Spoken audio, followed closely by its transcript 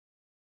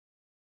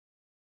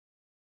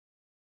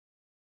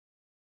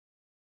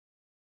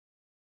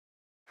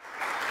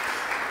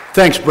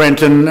Thanks,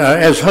 Brenton.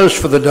 As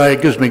host for the day,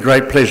 it gives me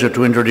great pleasure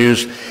to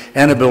introduce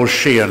Annabelle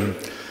Sheehan.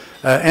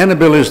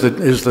 Annabelle is the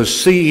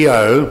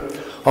CEO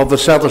of the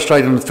South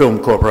Australian Film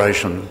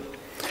Corporation.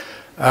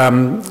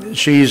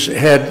 She's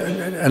had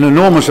an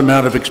enormous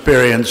amount of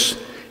experience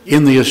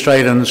in the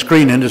Australian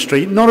screen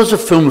industry, not as a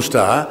film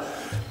star,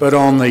 but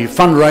on the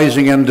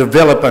fundraising and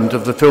development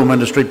of the film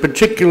industry,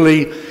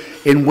 particularly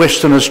in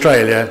Western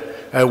Australia,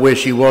 where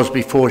she was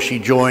before she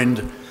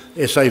joined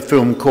SA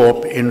Film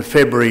Corp in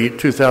February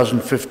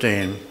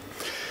 2015.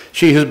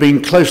 She has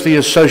been closely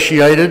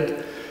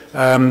associated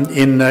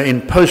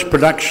in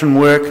post-production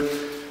work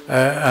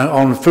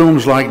on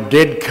films like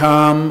Dead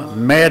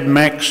Calm, Mad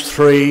Max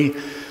 3,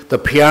 The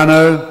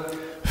Piano,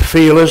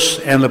 Fearless,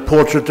 and The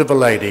Portrait of a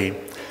Lady.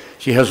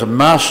 She has a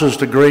master's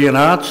degree in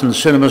arts and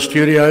cinema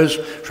studios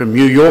from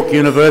New York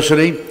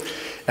University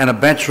and a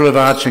Bachelor of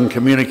Arts in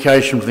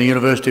Communication from the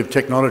University of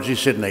Technology,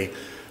 Sydney.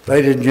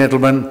 Ladies and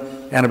gentlemen,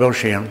 Annabelle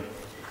Sheehan.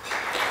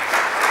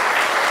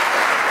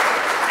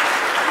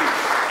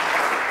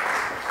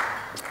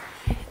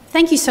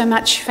 Thank you so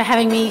much for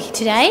having me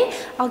today.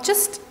 I'll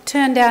just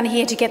turn down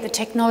here to get the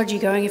technology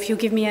going, if you'll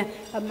give me a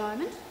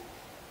moment.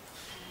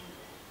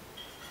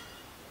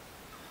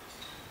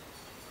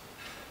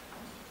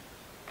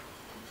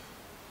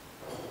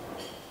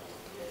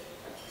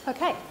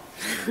 Okay,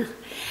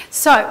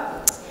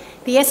 so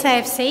the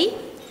SAFC,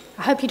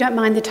 I hope you don't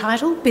mind the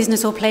title,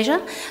 Business or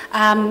Pleasure.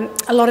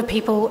 A lot of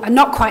people are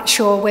not quite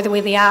sure whether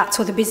we're the arts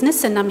or the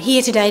business, and I'm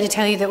here today to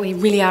tell you that we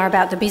really are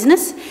about the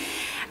business.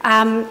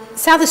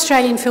 South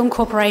Australian Film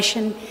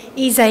Corporation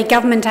is a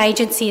government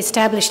agency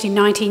established in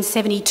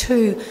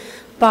 1972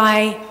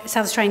 by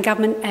South Australian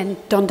Government and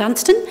Don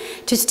Dunstan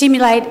to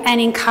stimulate and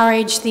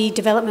encourage the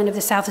development of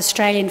the South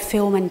Australian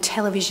film and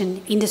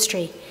television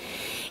industry.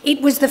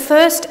 It was the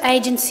first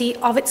agency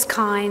of its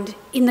kind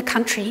in the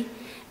country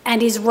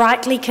and is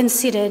rightly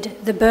considered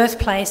the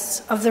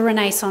birthplace of the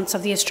renaissance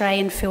of the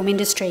Australian film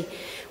industry,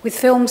 with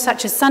films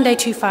such as Sunday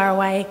Too Far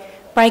Away,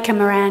 Breaker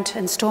Morant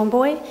and Storm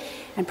Boy,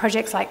 and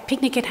projects like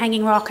Picnic at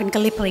Hanging Rock and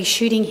Gallipoli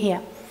shooting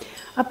here.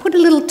 I put a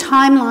little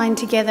timeline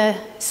together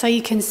so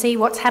you can see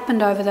what's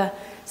happened over the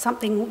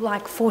something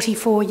like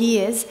 44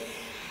 years.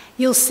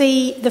 You'll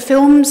see the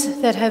films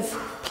that have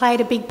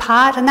played a big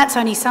part, and that's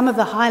only some of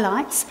the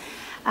highlights.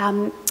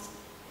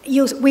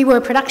 We were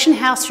a production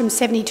house from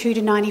 72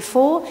 to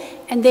 94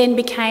 and then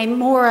became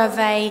more of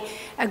a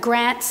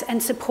grants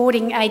and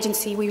supporting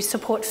agency. We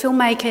support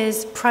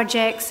filmmakers,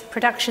 projects,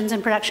 productions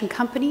and production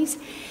companies,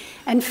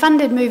 and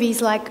funded movies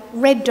like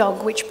Red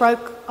Dog, which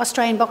broke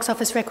Australian box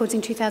office records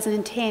in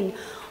 2010,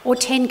 or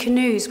 10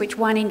 Canoes, which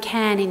won in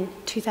Cannes in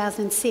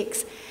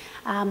 2006.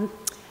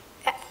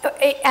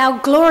 Our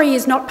glory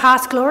is not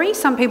past glory.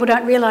 Some people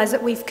don't realise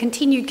that we've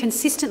continued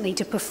consistently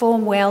to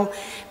perform well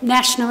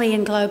nationally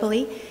and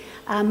globally.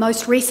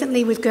 Most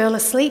recently with Girl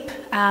Asleep,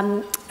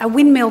 a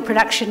windmill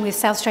production with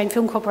South Australian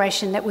Film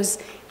Corporation that was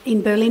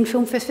in Berlin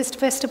Film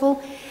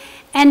Festival.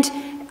 And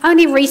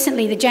only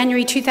recently, the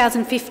January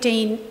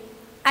 2015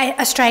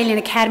 Australian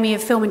Academy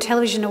of Film and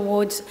Television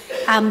Awards,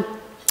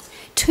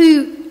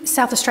 two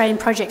South Australian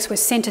projects were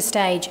centre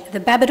stage. The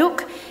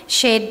Babadook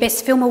shared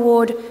Best Film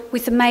Award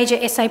with the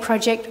major SA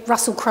project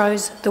Russell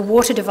Crowe's The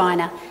Water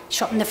Diviner,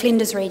 shot in the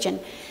Flinders region.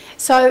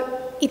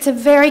 So it's a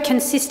very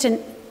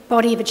consistent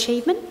body of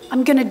achievement.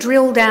 I'm going to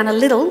drill down a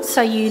little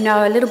so you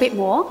know a little bit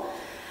more.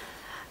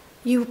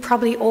 You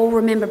probably all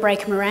remember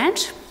Breaker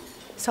Morant.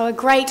 So a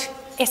great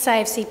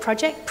SAFC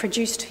project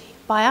produced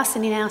by us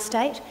and in our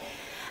state.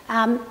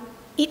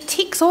 It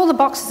ticks all the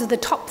boxes of the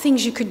top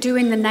things you could do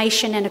in the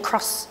nation and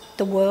across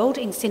the world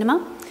in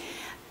cinema.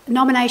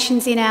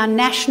 Nominations in our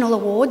national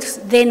awards,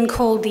 then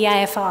called the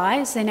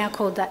AFIs, they're now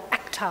called the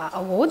AFTRS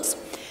Awards.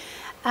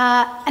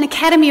 An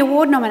Academy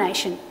Award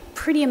nomination,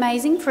 pretty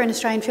amazing for an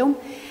Australian film,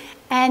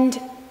 and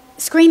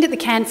screened at the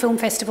Cannes Film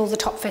Festival, the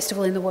top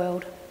festival in the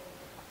world.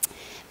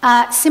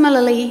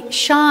 Similarly,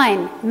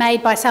 Shine,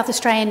 made by South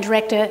Australian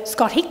director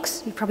Scott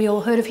Hicks, you've probably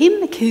all heard of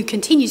him, who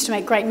continues to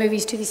make great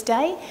movies to this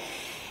day.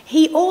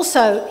 He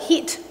also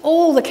hit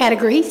all the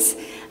categories,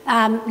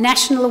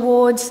 national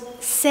awards,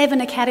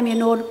 7 Academy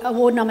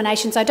Award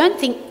nominations, I don't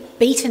think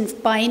beaten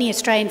by any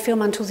Australian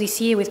film until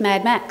this year with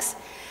Mad Max.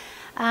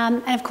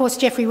 And of course,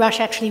 Geoffrey Rush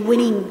actually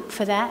winning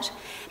for that.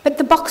 But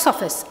the box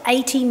office,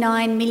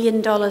 $89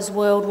 million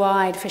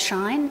worldwide for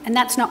Shine, and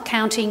that's not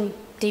counting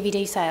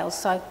DVD sales,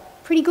 so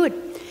pretty good.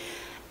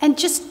 And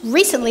just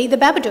recently, The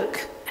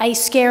Babadook, a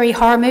scary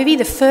horror movie,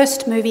 the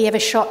first movie ever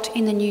shot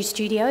in the new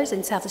studios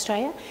in South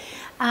Australia,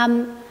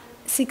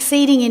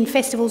 succeeding in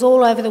festivals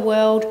all over the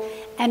world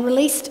and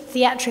released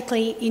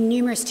theatrically in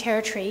numerous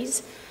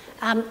territories,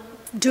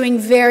 doing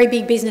very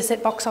big business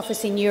at box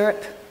office in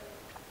Europe.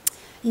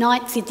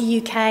 9th in the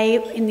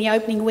UK in the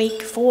opening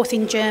week, 4th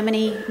in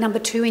Germany, number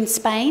 2 in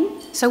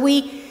Spain. So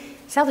we,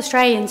 South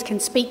Australians, can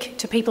speak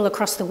to people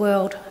across the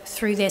world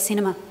through their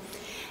cinema.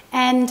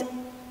 And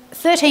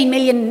 $13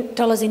 million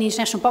in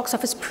international box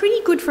office,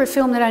 pretty good for a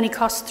film that only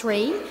cost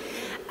 $3 million,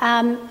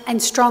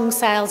 and strong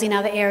sales in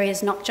other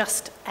areas, not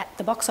just at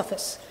the box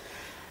office.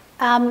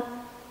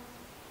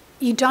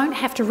 you don't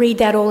have to read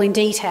that all in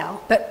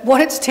detail, but what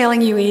it's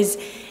telling you is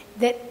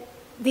that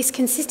this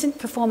consistent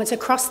performance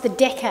across the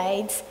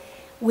decades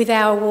with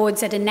our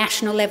awards at a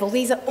national level,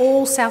 these are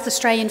all South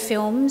Australian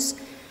films,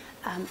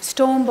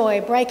 Storm Boy,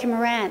 Breaker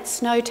Morant,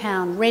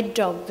 Snowtown, Red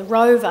Dog, The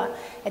Rover,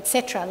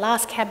 etc.,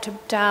 Last Cab to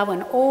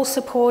Darwin, all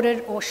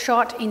supported or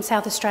shot in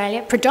South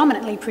Australia,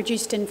 predominantly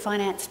produced and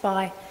financed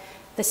by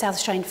the South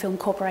Australian Film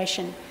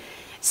Corporation.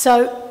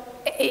 So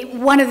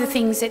one of the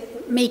things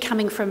that me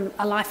coming from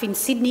a life in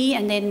Sydney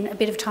and then a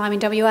bit of time in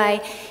WA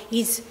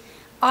is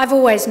I've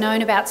always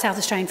known about South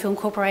Australian Film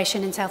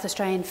Corporation and South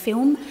Australian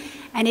film,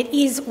 and it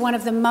is one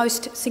of the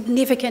most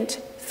significant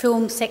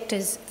film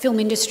sectors, film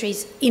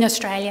industries in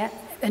Australia,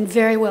 and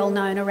very well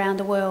known around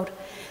the world.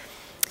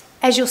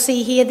 As you'll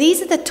see here,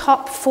 these are the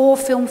top 4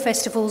 film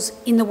festivals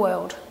in the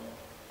world: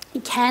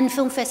 Cannes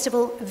Film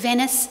Festival,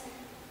 Venice,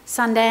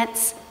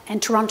 Sundance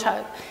and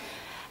Toronto.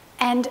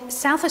 And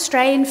South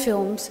Australian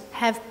films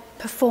have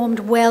performed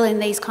well in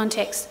these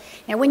contexts.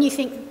 Now, when you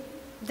think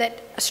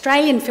that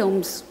Australian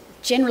films,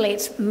 generally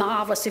it's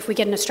marvellous if we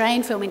get an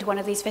Australian film into one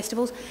of these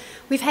festivals.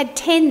 We've had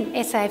 10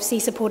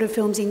 SAFC-supported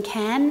films in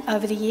Cannes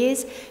over the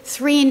years,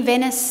 3 in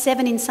Venice,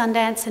 7 in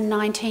Sundance and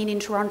 19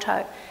 in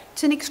Toronto.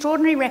 It's an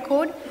extraordinary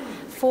record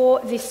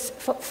for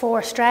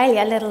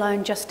Australia, let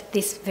alone just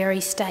this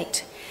very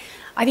state.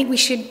 I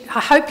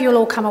hope you'll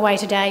all come away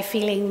today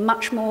feeling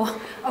much more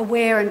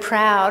aware and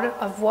proud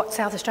of what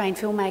South Australian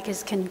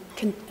filmmakers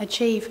can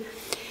achieve.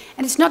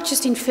 And it's not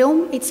just in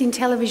film, it's in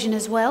television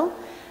as well.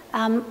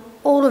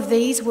 All of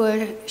these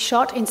were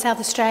shot in South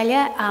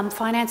Australia,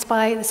 financed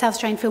by the South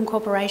Australian Film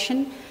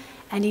Corporation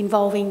and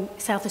involving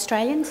South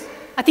Australians.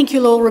 I think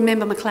you'll all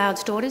remember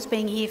McLeod's Daughters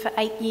being here for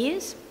 8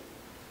 years.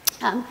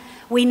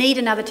 We need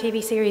another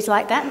TV series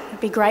like that.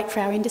 It'd be great for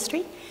our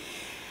industry.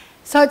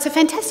 So it's a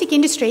fantastic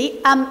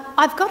industry.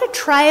 I've got a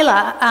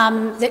trailer,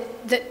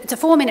 it's a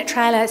 4-minute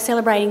trailer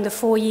celebrating the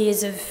 40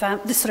 years of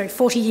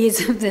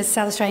the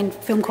South Australian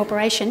Film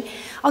Corporation.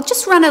 I'll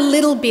just run a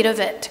little bit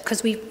of it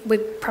because we're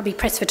probably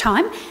pressed for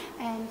time.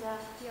 And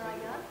here I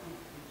go.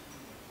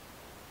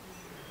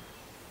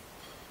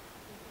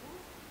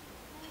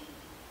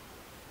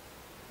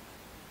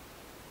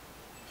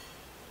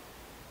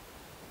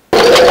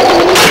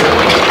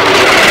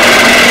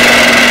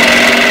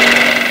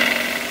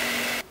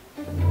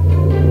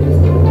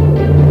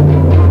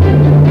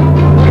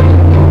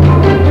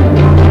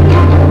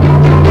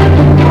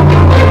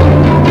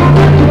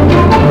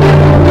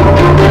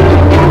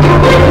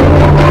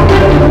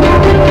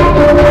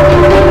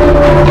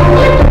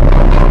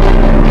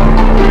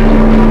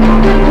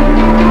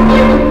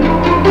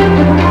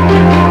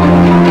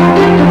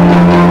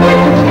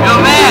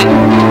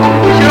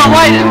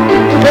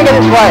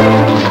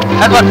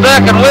 That's what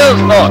Burke and Wills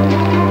thought.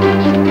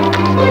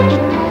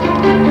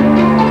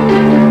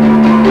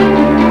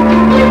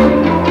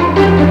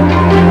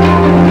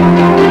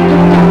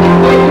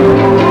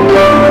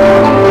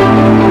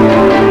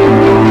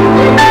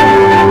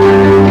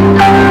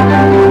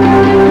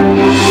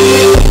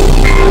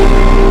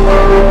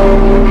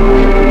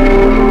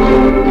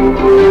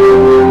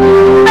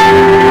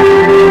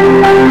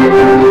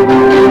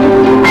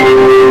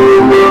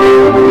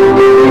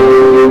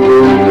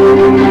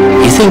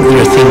 I think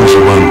there are things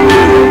you won't do,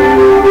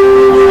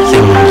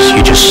 things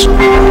you just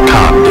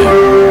can't do.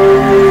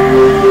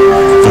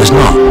 And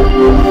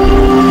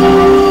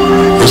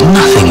there's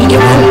nothing you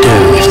won't do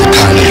if the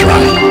time is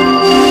right.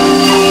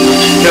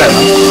 G'day,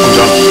 mate. I'm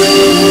John.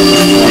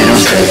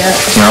 How you doing?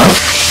 You alright?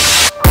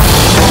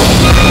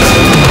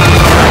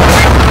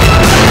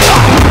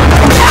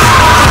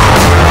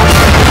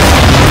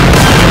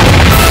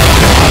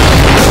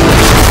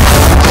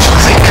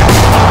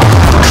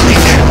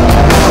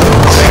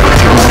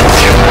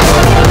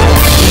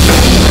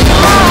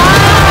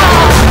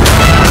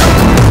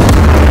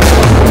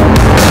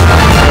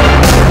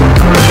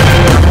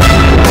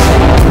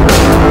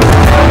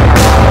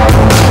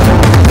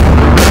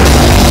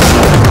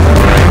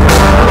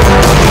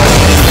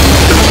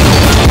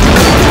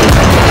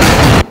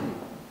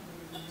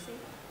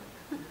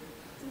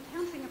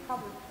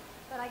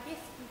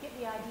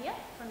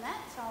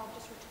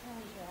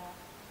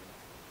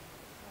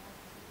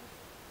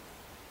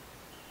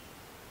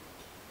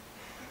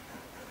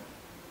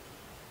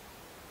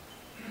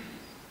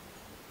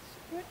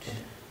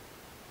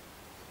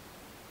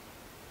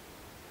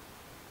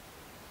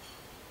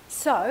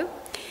 So,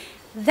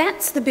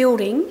 that's the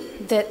building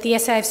that the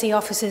SAFC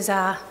offices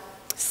are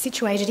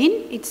situated in.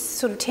 It's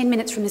sort of 10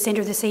 minutes from the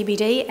centre of the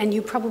CBD, and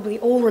you probably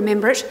all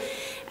remember it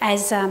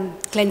as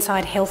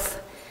Glenside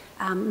Health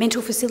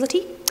Mental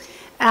Facility.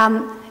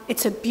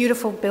 It's a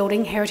beautiful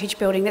building, heritage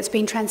building, that's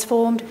been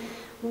transformed.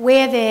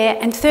 We're there,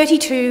 and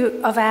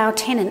 32 of our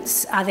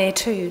tenants are there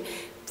too,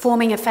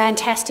 forming a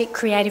fantastic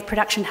creative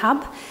production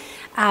hub,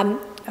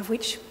 of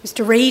which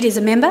Mr. Reid is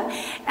a member,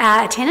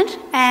 a tenant.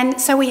 And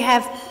so we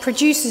have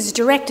producers,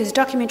 directors,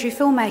 documentary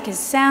filmmakers,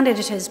 sound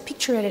editors,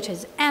 picture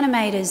editors,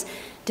 animators,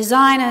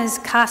 designers,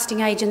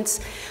 casting agents,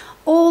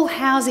 all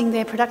housing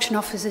their production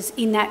offices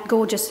in that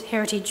gorgeous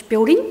heritage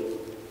building.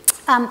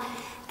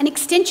 An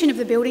extension of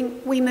the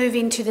building, we move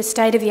into the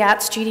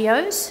state-of-the-art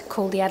studios,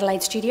 called the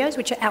Adelaide Studios,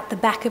 which are out the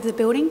back of the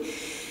building.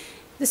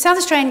 The South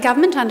Australian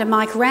Government, under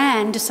Mike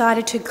Rann,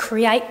 decided to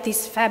create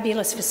this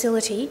fabulous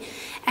facility,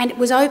 and it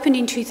was opened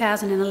in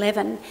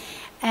 2011.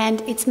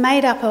 And it's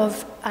made up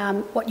of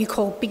what you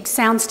call big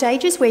sound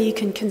stages, where you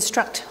can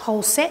construct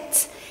whole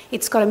sets.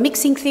 It's got a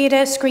mixing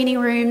theatre, screening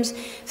rooms,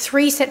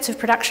 3 sets of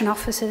production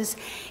offices.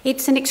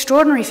 It's an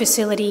extraordinary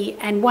facility,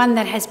 and one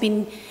that has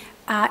been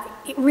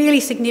really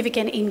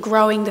significant in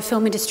growing the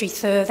film industry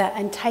further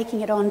and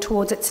taking it on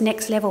towards its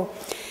next level.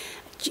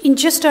 In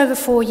just over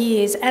 4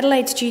 years,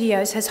 Adelaide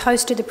Studios has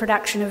hosted the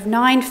production of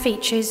 9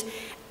 features,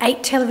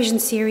 8 television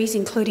series,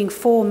 including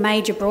 4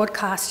 major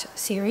broadcast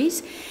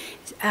series,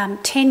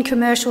 10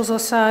 commercials or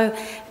so,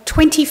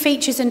 20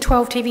 features and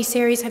 12 TV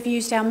series have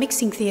used our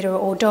mixing theatre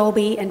or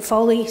Dolby and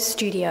Foley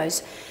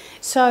studios.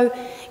 So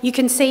you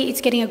can see it's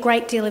getting a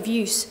great deal of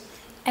use.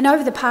 And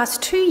over the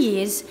past 2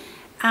 years,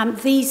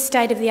 these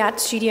state-of-the-art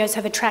studios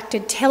have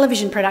attracted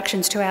television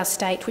productions to our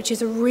state, which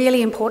is a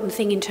really important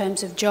thing in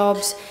terms of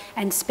jobs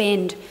and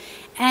spend.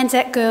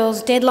 Anzac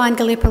Girls, Deadline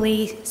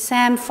Gallipoli,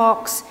 Sam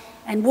Fox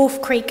and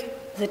Wolf Creek,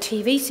 the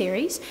TV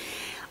series,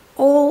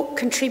 all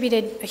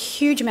contributed a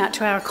huge amount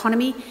to our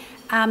economy.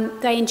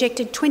 They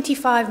injected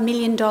 $25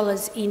 million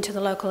into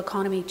the local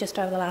economy just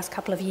over the last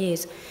couple of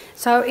years.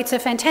 So it's a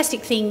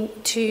fantastic thing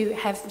to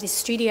have this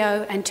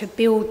studio and to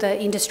build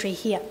the industry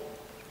here.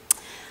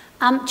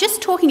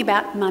 Just talking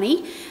about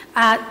money,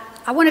 I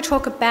want to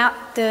talk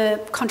about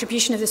the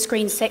contribution of the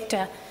screen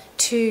sector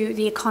to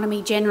the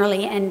economy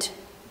generally and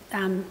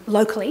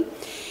locally.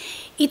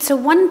 It's a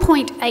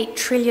 $1.8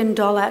 trillion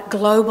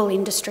global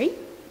industry.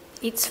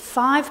 It's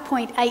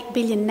 $5.8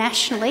 billion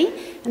nationally,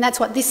 and that's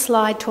what this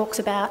slide talks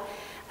about.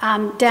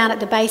 Down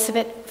at the base of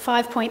it,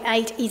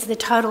 5.8 is the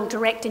total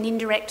direct and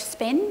indirect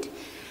spend,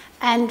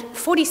 and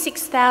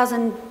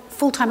 46,000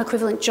 full-time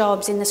equivalent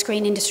jobs in the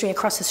screen industry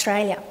across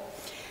Australia.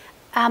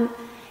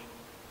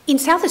 In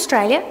South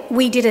Australia,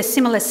 we did a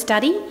similar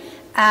study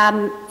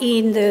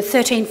in the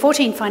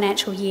 13-14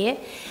 financial year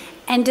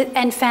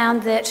and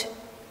found that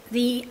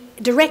the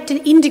direct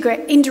and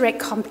indirect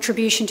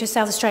contribution to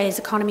South Australia's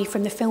economy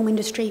from the film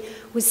industry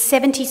was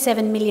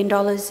 $77 million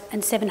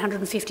and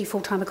 750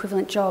 full-time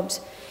equivalent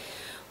jobs.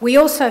 We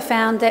also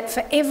found that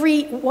for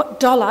every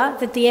dollar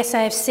that the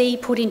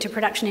SAFC put into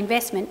production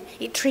investment,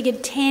 it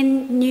triggered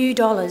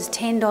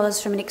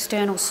 $10 from an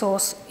external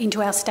source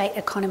into our state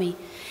economy.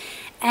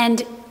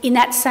 And in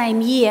that same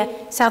year,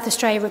 South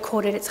Australia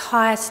recorded its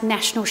highest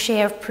national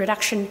share of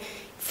production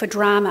for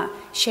drama,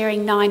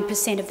 sharing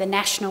 9% of the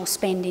national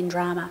spend in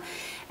drama.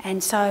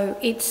 And so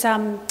it's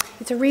a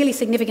really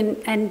significant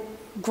and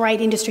great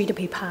industry to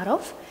be part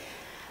of.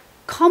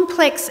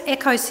 Complex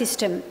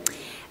ecosystem.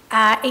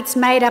 It's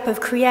made up of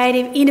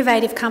creative,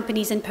 innovative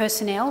companies and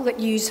personnel that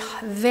use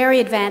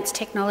very advanced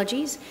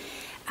technologies.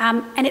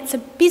 And it's a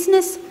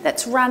business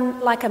that's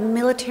run like a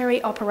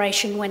military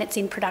operation when it's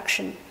in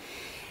production.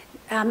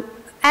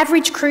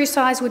 Average crew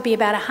size would be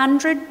about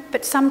 100,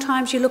 but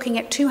sometimes you're looking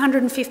at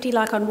 250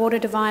 like on Water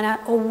Diviner,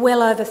 or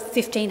well over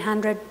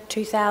 1,500,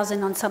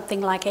 2,000 on something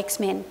like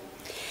X-Men.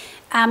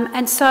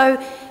 And so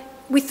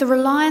with the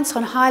reliance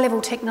on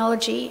high-level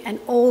technology and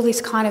all this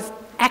kind of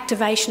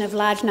activation of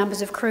large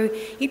numbers of crew,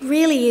 it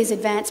really is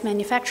advanced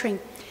manufacturing.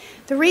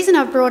 The reason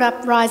I've brought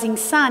up Rising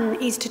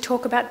Sun is to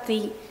talk about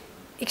the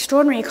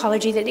extraordinary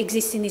ecology that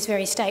exists in this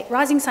very state.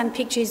 Rising Sun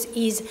Pictures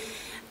is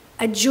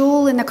a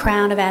jewel in the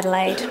crown of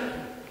Adelaide.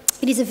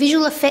 It is a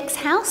visual effects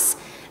house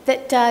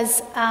that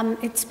does,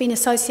 it's been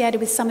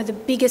associated with some of the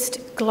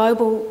biggest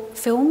global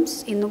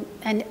films,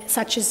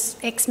 such as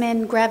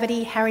X-Men,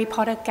 Gravity, Harry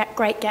Potter,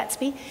 Great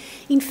Gatsby.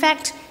 In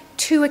fact,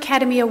 2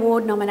 Academy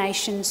Award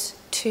nominations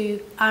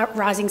to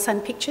Rising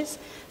Sun Pictures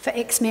for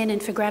X-Men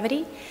and for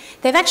Gravity.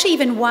 They've actually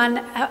even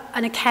won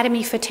an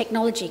Academy for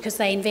Technology because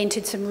they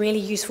invented some really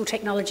useful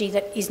technology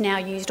that is now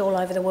used all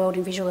over the world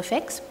in visual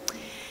effects.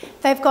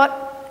 They've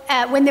got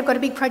when they've got a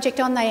big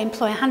project on, they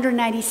employ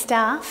 180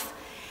 staff.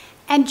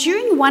 And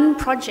during one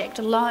project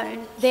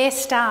alone, their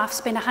staff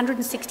spent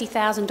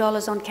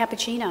 $160,000 on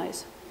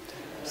cappuccinos.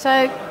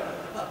 So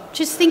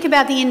just think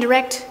about the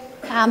indirect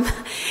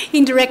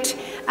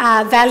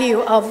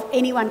value of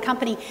any one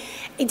company.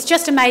 It's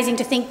just amazing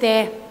to think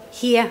they're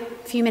here,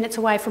 a few minutes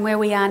away from where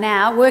we are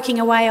now,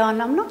 working away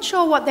on, I'm not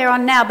sure what they're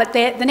on now, but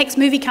the next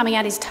movie coming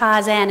out is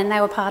Tarzan, and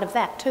they were part of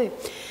that too.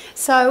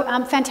 So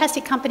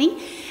fantastic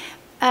company.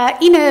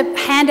 In a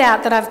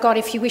handout that I've got,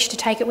 if you wish to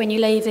take it when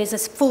you leave, there's a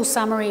full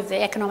summary of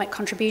the economic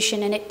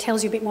contribution, and it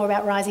tells you a bit more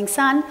about Rising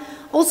Sun.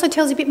 Also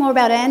tells you a bit more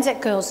about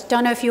Anzac Girls.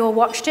 Don't know if you all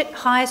watched it.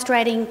 Highest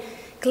rating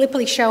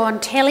Gallipoli show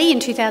on telly in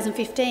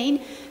 2015,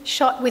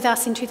 shot with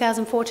us in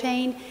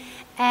 2014,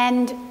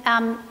 and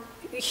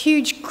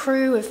huge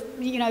crew of,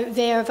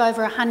 there of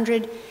over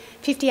 100,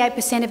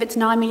 58% of its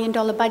 $9 million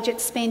budget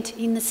spent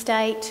in the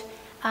state,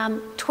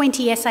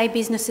 20 SA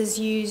businesses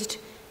used,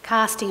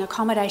 casting,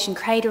 accommodation,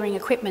 catering,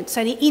 equipment.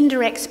 So the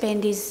indirect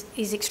spend is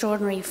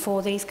extraordinary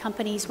for these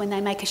companies when they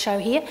make a show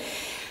here.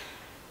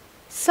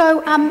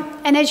 So,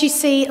 and as you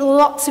see,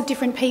 lots of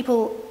different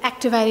people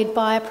activated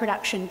by a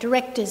production: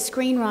 directors,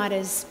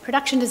 screenwriters,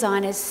 production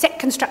designers, set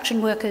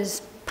construction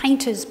workers,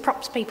 painters,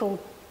 props people,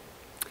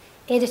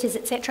 editors,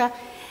 etc.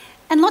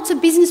 And lots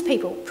of business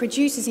people: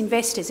 producers,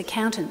 investors,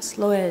 accountants,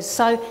 lawyers.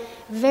 So,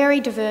 very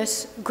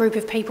diverse group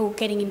of people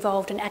getting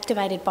involved and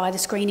activated by the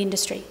screen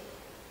industry.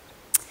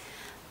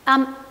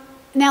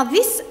 Now,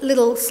 this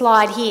little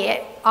slide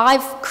here,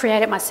 I've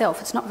created myself.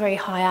 It's not very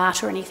high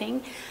art or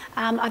anything.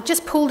 I've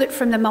just pulled it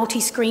from the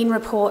multi-screen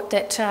report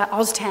that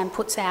OzTam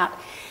puts out.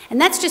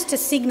 And that's just a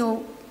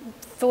signal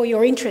for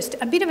your interest,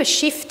 a bit of a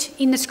shift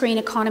in the screen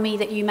economy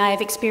that you may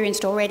have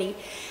experienced already.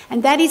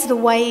 And that is the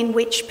way in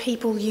which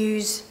people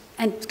use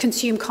and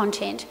consume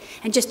content.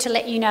 And just to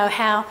let you know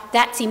how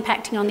that's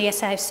impacting on the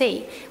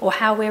SAFC, or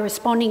how we're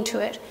responding to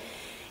it.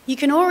 You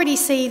can already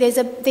see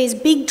there's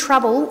big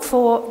trouble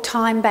for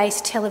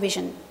time-based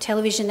television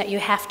that you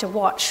have to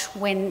watch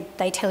when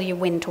they tell you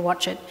when to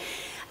watch it,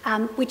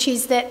 which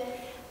is that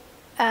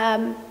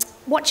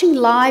watching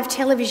live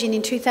television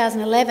in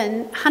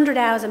 2011, 100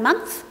 hours a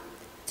month,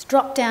 it's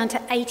dropped down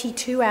to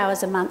 82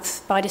 hours a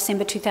month by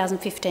December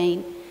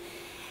 2015.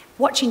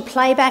 Watching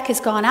playback has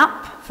gone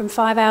up from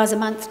 5 hours a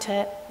month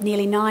to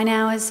nearly 9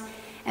 hours.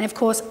 And of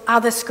course,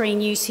 other screen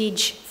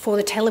usage for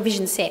the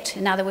television set.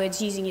 In other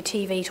words, using your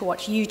TV to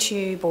watch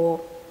YouTube or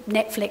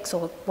Netflix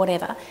or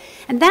whatever.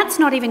 And that's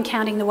not even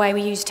counting the way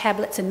we use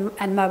tablets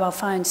and mobile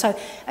phones. So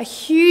a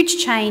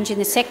huge change in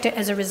the sector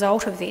as a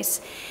result of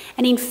this.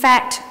 And in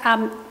fact,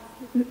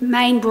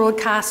 main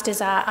broadcasters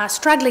are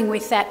struggling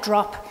with that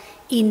drop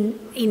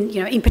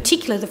in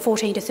particular the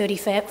 14 to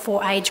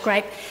 34 age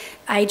group.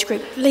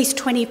 At least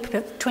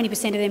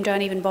 20% of them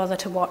don't even bother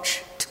to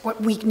watch what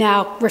we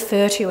now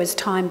refer to as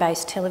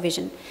time-based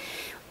television.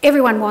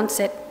 Everyone wants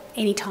it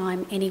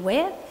anytime,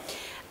 anywhere.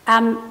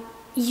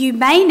 You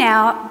may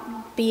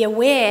now be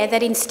aware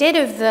that instead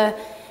of the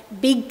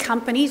big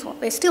companies, well,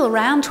 they're still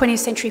around, 20th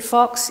Century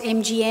Fox,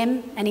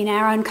 MGM, and in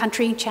our own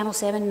country, Channel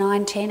 7,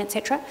 9, 10,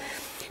 etc.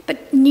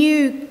 But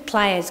new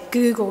players,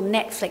 Google,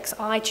 Netflix,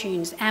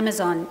 iTunes,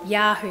 Amazon,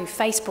 Yahoo,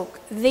 Facebook,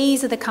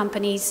 these are the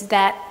companies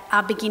that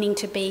are beginning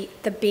to be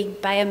the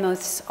big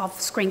behemoths of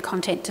screen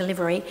content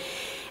delivery.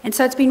 And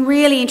so it's been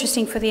really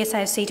interesting for the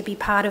SAFC to be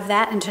part of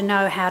that and to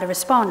know how to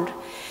respond.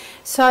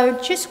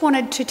 So just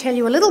wanted to tell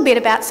you a little bit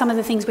about some of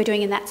the things we're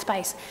doing in that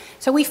space.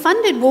 So we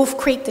funded Wolf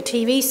Creek, the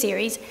TV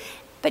series,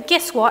 but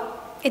guess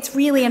what? It's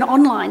really an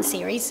online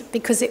series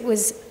because it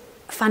was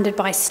funded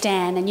by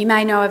Stan. And you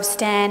may know of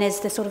Stan as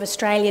the sort of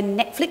Australian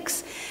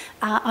Netflix,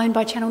 owned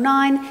by Channel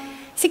 9.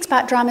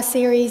 6-part drama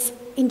series,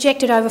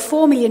 injected over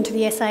 4 million to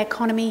the SA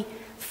economy,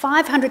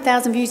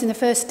 500,000 views in the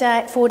first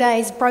 4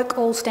 days, broke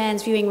all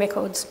Stan's viewing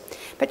records.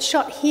 But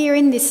shot here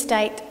in this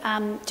state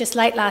just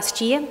late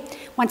last year,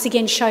 once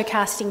again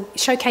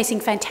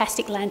showcasing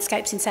fantastic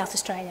landscapes in South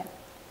Australia.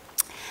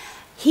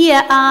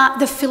 Here are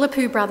the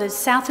Philippou brothers,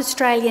 South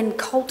Australian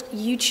cult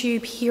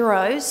YouTube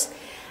heroes.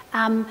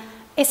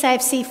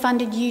 SAFC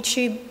funded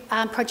YouTube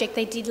project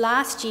they did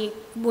last year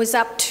was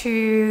up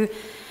to,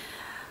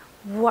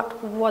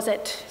 what was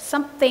it?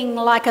 Something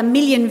like 1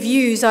 million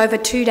views over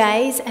 2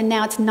 days, and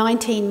now it's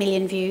 19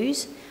 million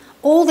views.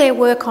 All their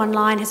work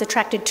online has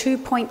attracted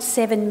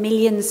 2.7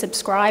 million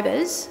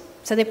subscribers,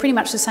 so they're pretty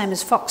much the same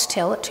as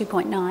Foxtel at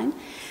 2.9.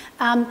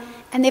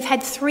 And they've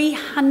had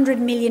 300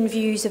 million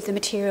views of the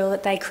material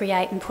that they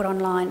create and put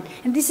online.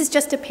 And this is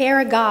just a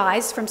pair of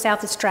guys from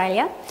South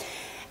Australia.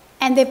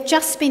 And they've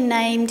just been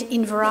named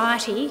in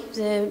Variety,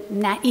 the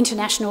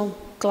international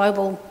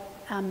global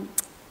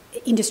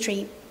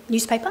industry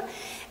newspaper,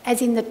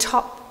 as in the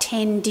top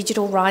 10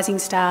 digital rising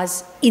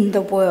stars in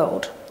the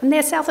world. And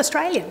they're South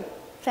Australian.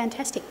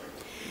 Fantastic.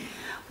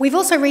 We've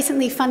also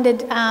recently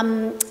funded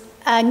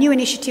a new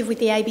initiative with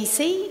the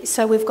ABC.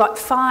 So we've got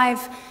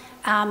 5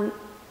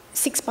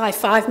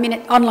 6x5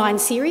 minute online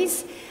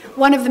series.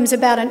 One of them's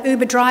about an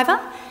Uber driver,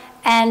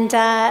 and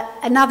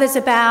another's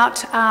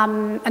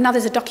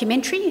a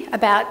documentary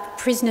about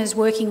prisoners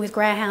working with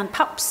greyhound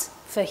pups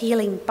for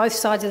healing both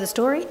sides of the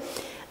story.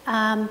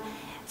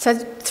 So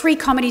 3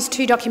 comedies,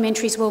 2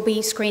 documentaries will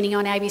be screening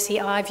on ABC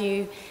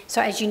iView.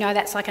 So as you know,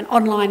 that's like an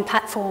online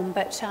platform,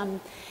 but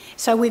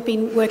so we've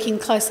been working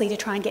closely to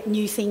try and get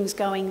new things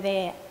going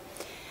there.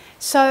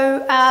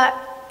 So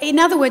in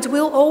other words,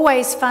 we'll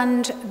always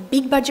fund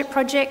big budget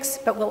projects,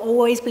 but we'll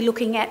always be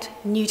looking at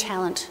new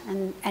talent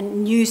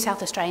and new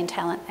South Australian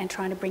talent and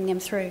trying to bring them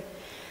through.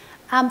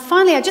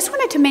 Finally, I just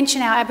wanted to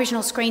mention our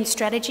Aboriginal Screen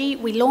Strategy.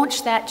 We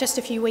launched that just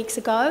a few weeks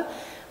ago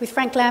with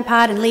Frank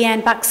Lampard and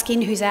Leanne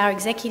Buckskin, who's our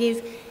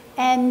executive,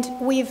 and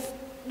we're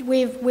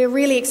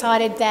really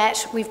excited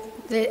that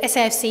the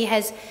SAFC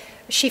has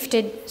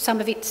shifted some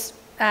of its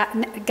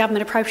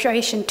government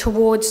appropriation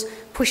towards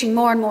pushing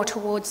more and more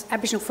towards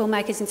Aboriginal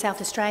filmmakers in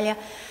South Australia.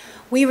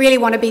 We really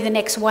want to be the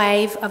next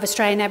wave of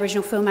Australian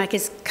Aboriginal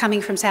filmmakers coming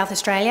from South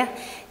Australia.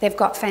 They've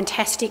got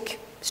fantastic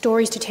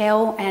stories to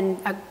tell and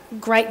a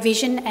great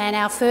vision. And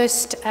our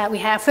first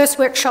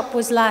workshop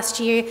was last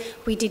year.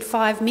 We did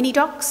 5 mini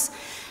docs.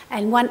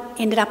 and one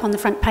ended up on the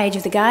front page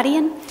of The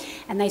Guardian,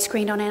 and they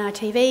screened on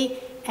NITV,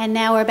 and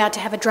now we're about to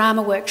have a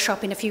drama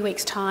workshop in a few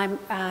weeks' time,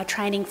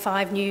 training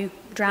 5 new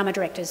drama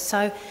directors.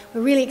 So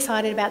we're really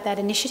excited about that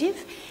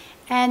initiative,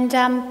 and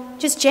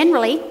just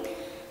generally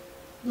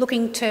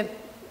looking to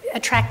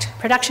attract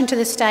production to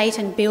the state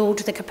and build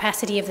the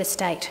capacity of the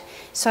state.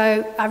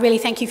 So I really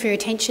thank you for your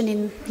attention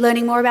in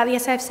learning more about the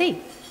SAFC.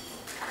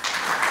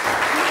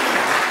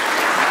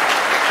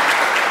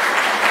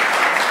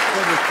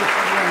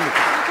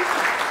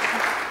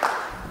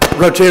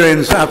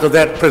 Rotarians, after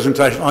that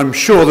presentation, I'm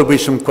sure there'll be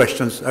some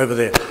questions over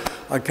there.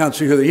 I can't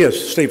see who there. Yes,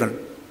 Stephen.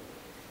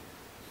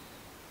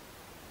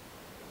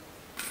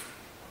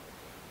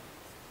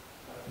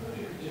 If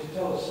you could just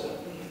tell us,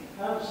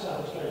 how does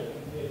South Australia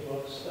compare to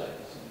other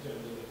states in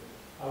terms of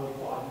are we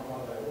fighting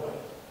one day away?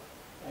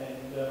 And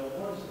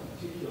what is the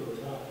particular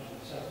advantage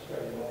that South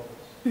Australia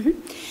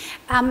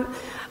offers?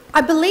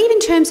 I believe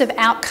in terms of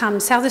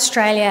outcomes, South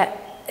Australia,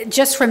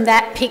 just from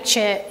that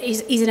picture,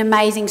 is an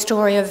amazing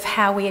story of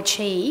how we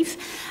achieve.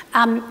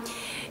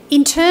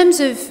 In terms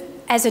of,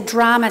 as a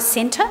drama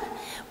centre,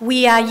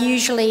 we are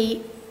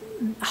usually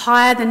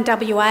higher than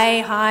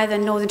WA, higher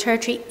than Northern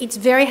Territory. It's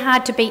very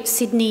hard to beat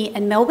Sydney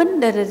and Melbourne,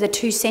 that are the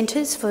 2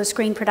 centres for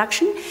screen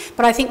production,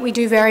 but I think we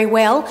do very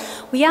well.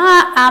 We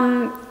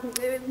are,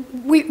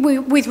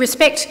 with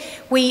respect,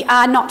 we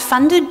are not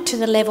funded to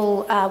the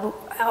level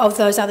of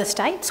those other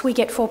states. We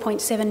get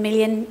 4.7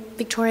 million,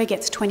 Victoria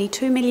gets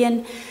 22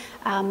 million,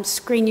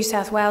 Screen New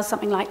South Wales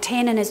something like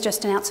 10, and has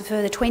just announced a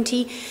further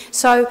 20.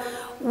 So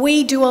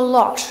we do a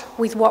lot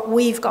with what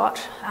we've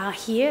got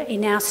here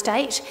in our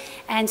state,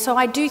 and so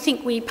I do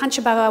think we punch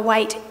above our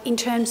weight in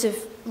terms of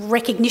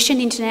recognition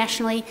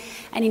internationally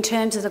and in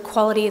terms of the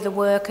quality of the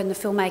work and the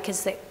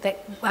filmmakers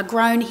that are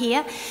grown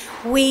here.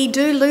 We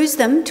do lose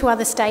them to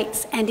other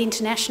states and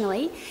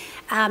internationally,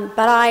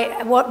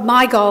 but what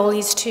my goal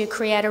is to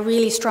create a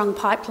really strong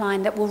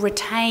pipeline that will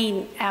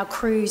retain our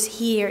crews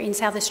here in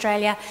South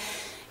Australia.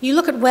 You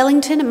look at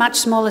Wellington, a much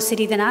smaller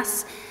city than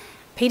us.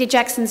 Peter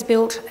Jackson's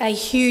built a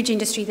huge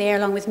industry there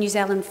along with New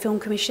Zealand Film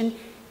Commission.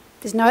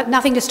 There's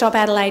nothing to stop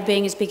Adelaide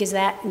being as big as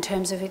that in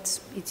terms of its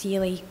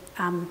yearly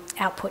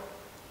output.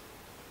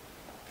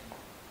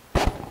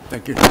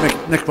 Thank you.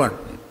 Next one.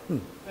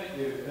 Thank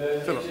you.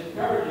 It's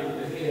encouraging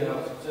to hear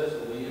how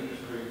successful the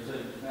industry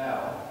seems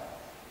now.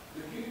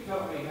 Could you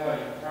tell me how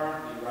you're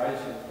currently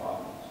raising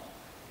funds,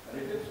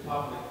 and if it's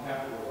public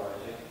capital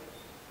raising,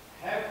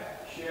 have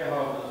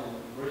shareholders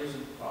in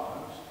recent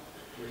times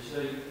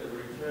received a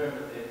return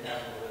of their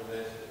capital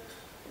invested?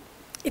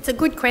 It's a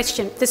good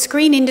question. The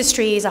screen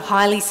industry is a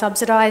highly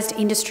subsidised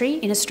industry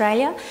in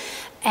Australia,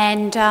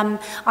 and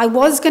I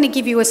was going to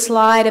give you a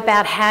slide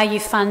about how you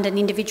fund an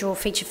individual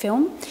feature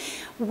film.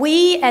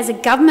 We, as a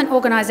government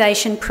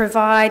organisation,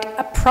 provide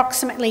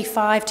approximately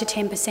 5 to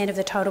 10% of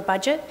the total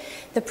budget.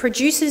 The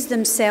producers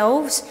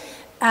themselves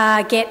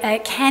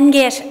can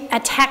get a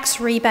tax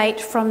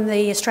rebate from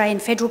the Australian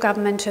federal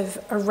government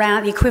of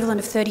around the equivalent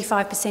of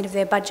 35% of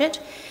their budget.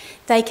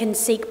 They can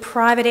seek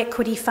private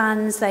equity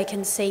funds, they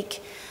can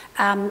seek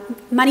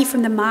money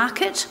from the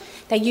market.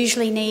 They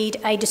usually need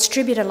a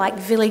distributor like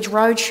Village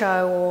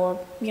Roadshow or,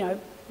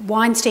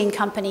 Weinstein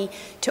Company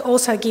to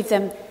also give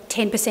them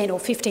 10% or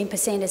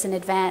 15% as an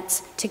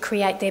advance to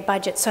create their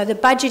budget. So the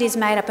budget is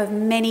made up of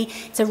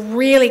it's a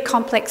really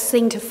complex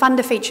thing to fund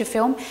a feature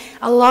film,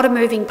 a lot of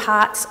moving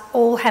parts,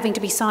 all having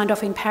to be signed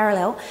off in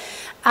parallel.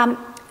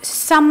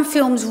 Some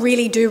films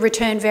really do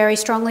return very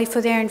strongly for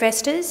their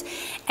investors,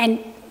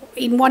 and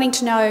in wanting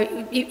to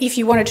know, if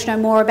you wanted to know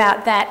more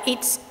about that,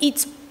 it's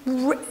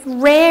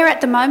rare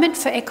at the moment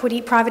for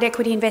private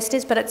equity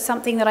investors, but it's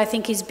something that I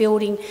think is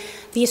building.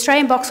 The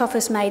Australian box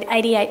office made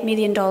 $88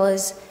 million.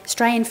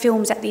 Australian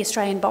films at the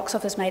Australian box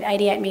office made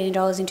 $88 million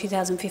in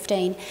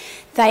 2015.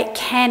 They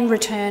can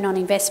return on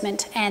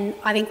investment, and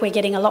I think we're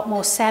getting a lot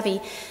more savvy.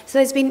 So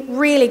there's been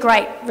really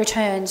great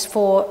returns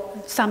for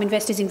some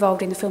investors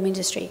involved in the film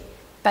industry,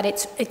 but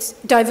it's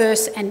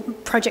diverse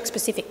and project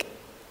specific.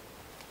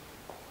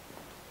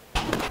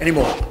 Any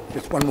more?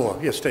 Just one more.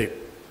 Yes, Steve.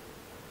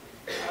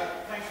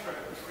 Thanks for the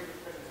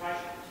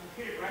presentation.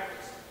 Computer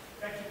graphics,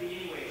 that could be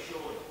anywhere,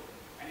 surely.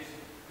 And is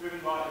it driven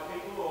by the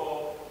people,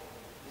 or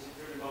is it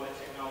driven by the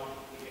technology?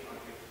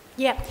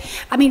 Yeah,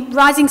 I mean,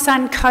 Rising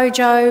Sun,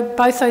 Kojo,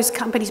 both those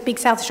companies, big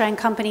South Australian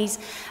companies,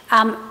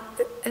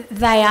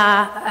 they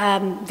are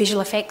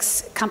visual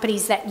effects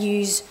companies that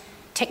use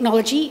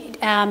technology,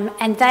 and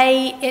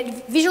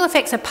visual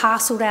effects are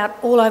parcelled out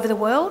all over the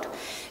world.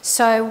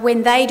 So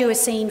when they do a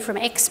scene from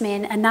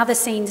X-Men, another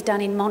scene's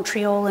done in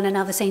Montreal and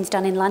another scene's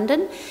done in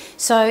London.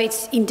 So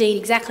it's indeed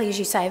exactly as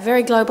you say, a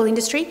very global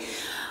industry.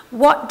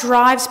 What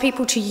drives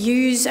people to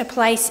use a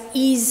place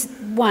is,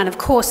 one, of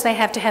course, they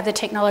have to have the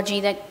technology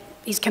that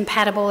is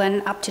compatible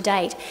and up to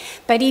date.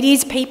 But it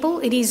is people,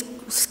 it is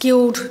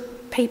skilled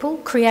people,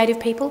 creative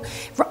people.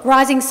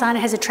 Rising Sun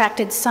has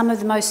attracted some of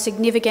the most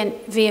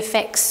significant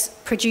VFX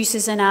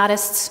producers and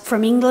artists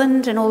from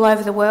England and all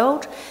over the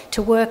world to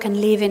work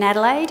and live in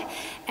Adelaide.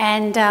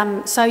 And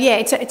so, yeah,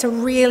 it's a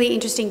really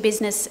interesting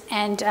business,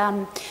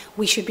 and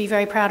we should be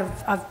very proud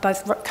of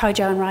both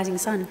Kojo and Rising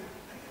Sun.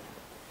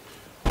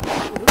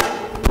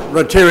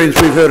 Rotarians,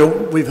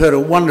 we've heard a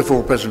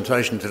wonderful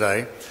presentation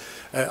today.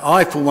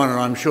 I, for one, and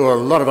I'm sure a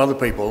lot of other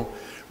people,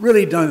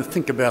 really don't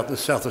think about the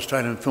South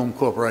Australian Film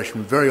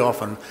Corporation very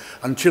often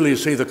until you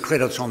see the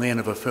credits on the end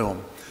of a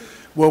film.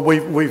 Well,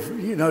 we've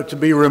you know, to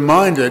be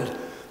reminded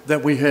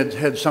that we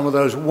had some of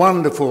those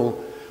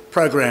wonderful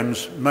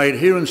programs made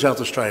here in South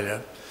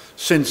Australia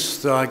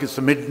since, I guess,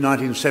 the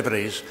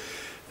mid-1970s,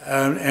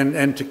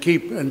 and to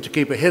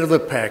keep ahead of the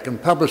pack and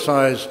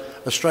publicise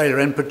Australia,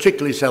 and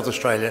particularly South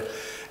Australia,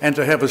 and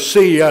to have a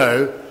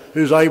CEO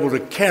who's able to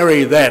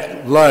carry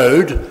that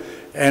load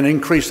and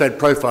increase that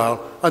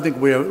profile. I think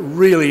we are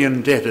really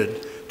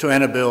indebted to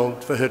Annabelle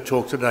for her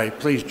talk today.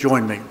 Please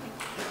join me.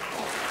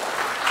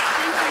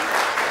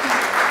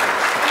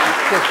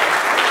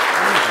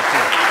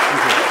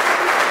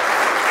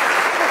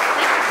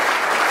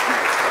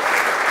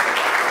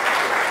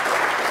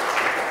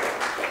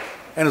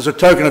 And as a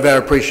token of our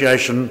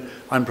appreciation,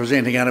 I'm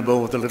presenting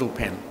Annabelle with a little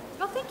pen.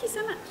 Oh, thank you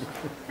so much.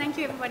 Thank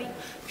you, everybody.